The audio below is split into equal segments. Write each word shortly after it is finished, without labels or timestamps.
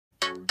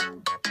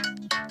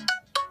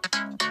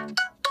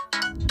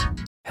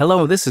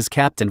Hello, this is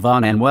Captain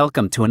Vaughn and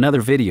welcome to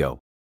another video.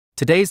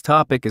 Today's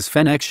topic is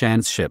Fennec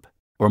Shand's ship,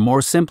 or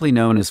more simply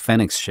known as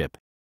Fennec's ship.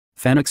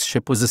 Fennec's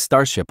ship was a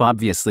starship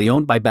obviously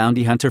owned by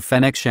bounty hunter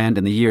Fennec Shand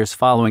in the years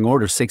following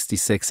Order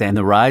 66 and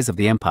the rise of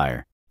the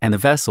Empire, and the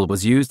vessel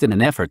was used in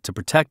an effort to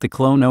protect the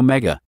clone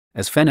Omega,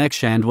 as Fennec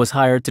Shand was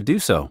hired to do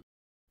so.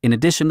 In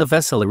addition, the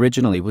vessel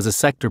originally was a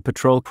sector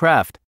patrol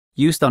craft,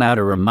 used on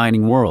outer rim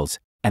mining worlds,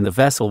 and the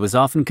vessel was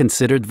often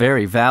considered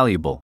very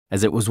valuable,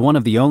 as it was one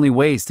of the only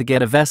ways to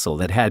get a vessel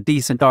that had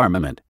decent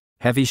armament,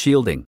 heavy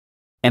shielding,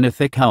 and a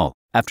thick hull,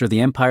 after the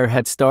Empire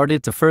had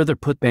started to further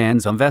put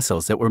bans on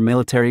vessels that were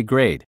military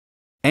grade.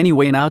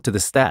 Anyway, now to the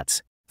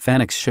stats.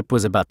 Fennec's ship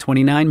was about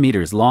 29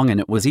 meters long and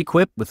it was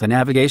equipped with a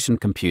navigation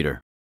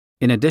computer.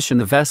 In addition,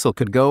 the vessel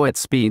could go at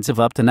speeds of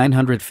up to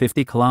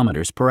 950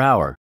 kilometers per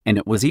hour, and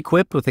it was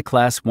equipped with a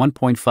Class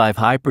 1.5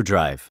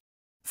 hyperdrive.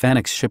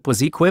 Fennec's ship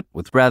was equipped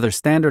with rather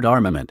standard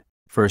armament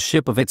for a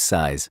ship of its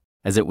size,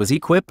 as it was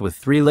equipped with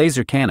 3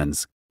 laser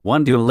cannons,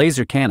 1 dual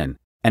laser cannon,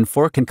 and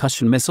 4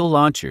 concussion missile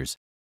launchers.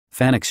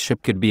 Fennec's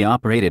ship could be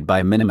operated by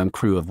a minimum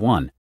crew of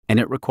 1, and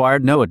it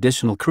required no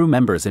additional crew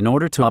members in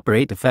order to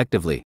operate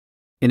effectively.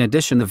 In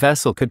addition, the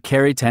vessel could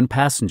carry 10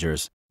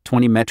 passengers,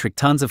 20 metric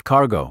tons of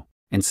cargo,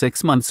 and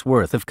 6 months'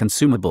 worth of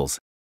consumables.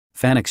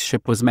 Fennec's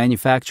ship was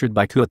manufactured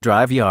by Kuat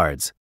Drive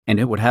Yards, and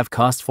it would have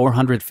cost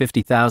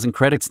 450,000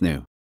 credits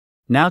new.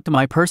 Now to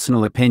my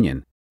personal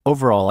opinion.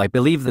 Overall, I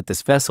believe that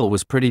this vessel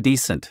was pretty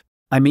decent.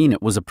 I mean,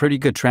 it was a pretty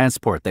good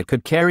transport that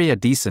could carry a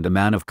decent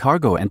amount of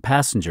cargo and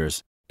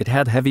passengers. It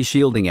had heavy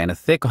shielding and a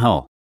thick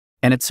hull.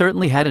 And it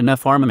certainly had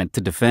enough armament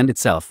to defend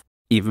itself,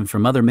 even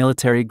from other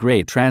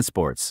military-grade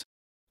transports.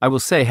 I will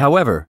say,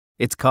 however,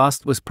 its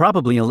cost was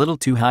probably a little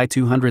too high.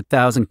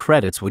 200,000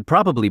 credits would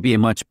probably be a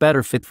much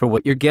better fit for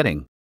what you're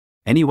getting.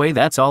 Anyway,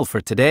 that's all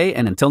for today,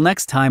 and until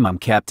next time, I'm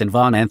Captain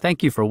Vaughn and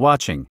thank you for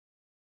watching.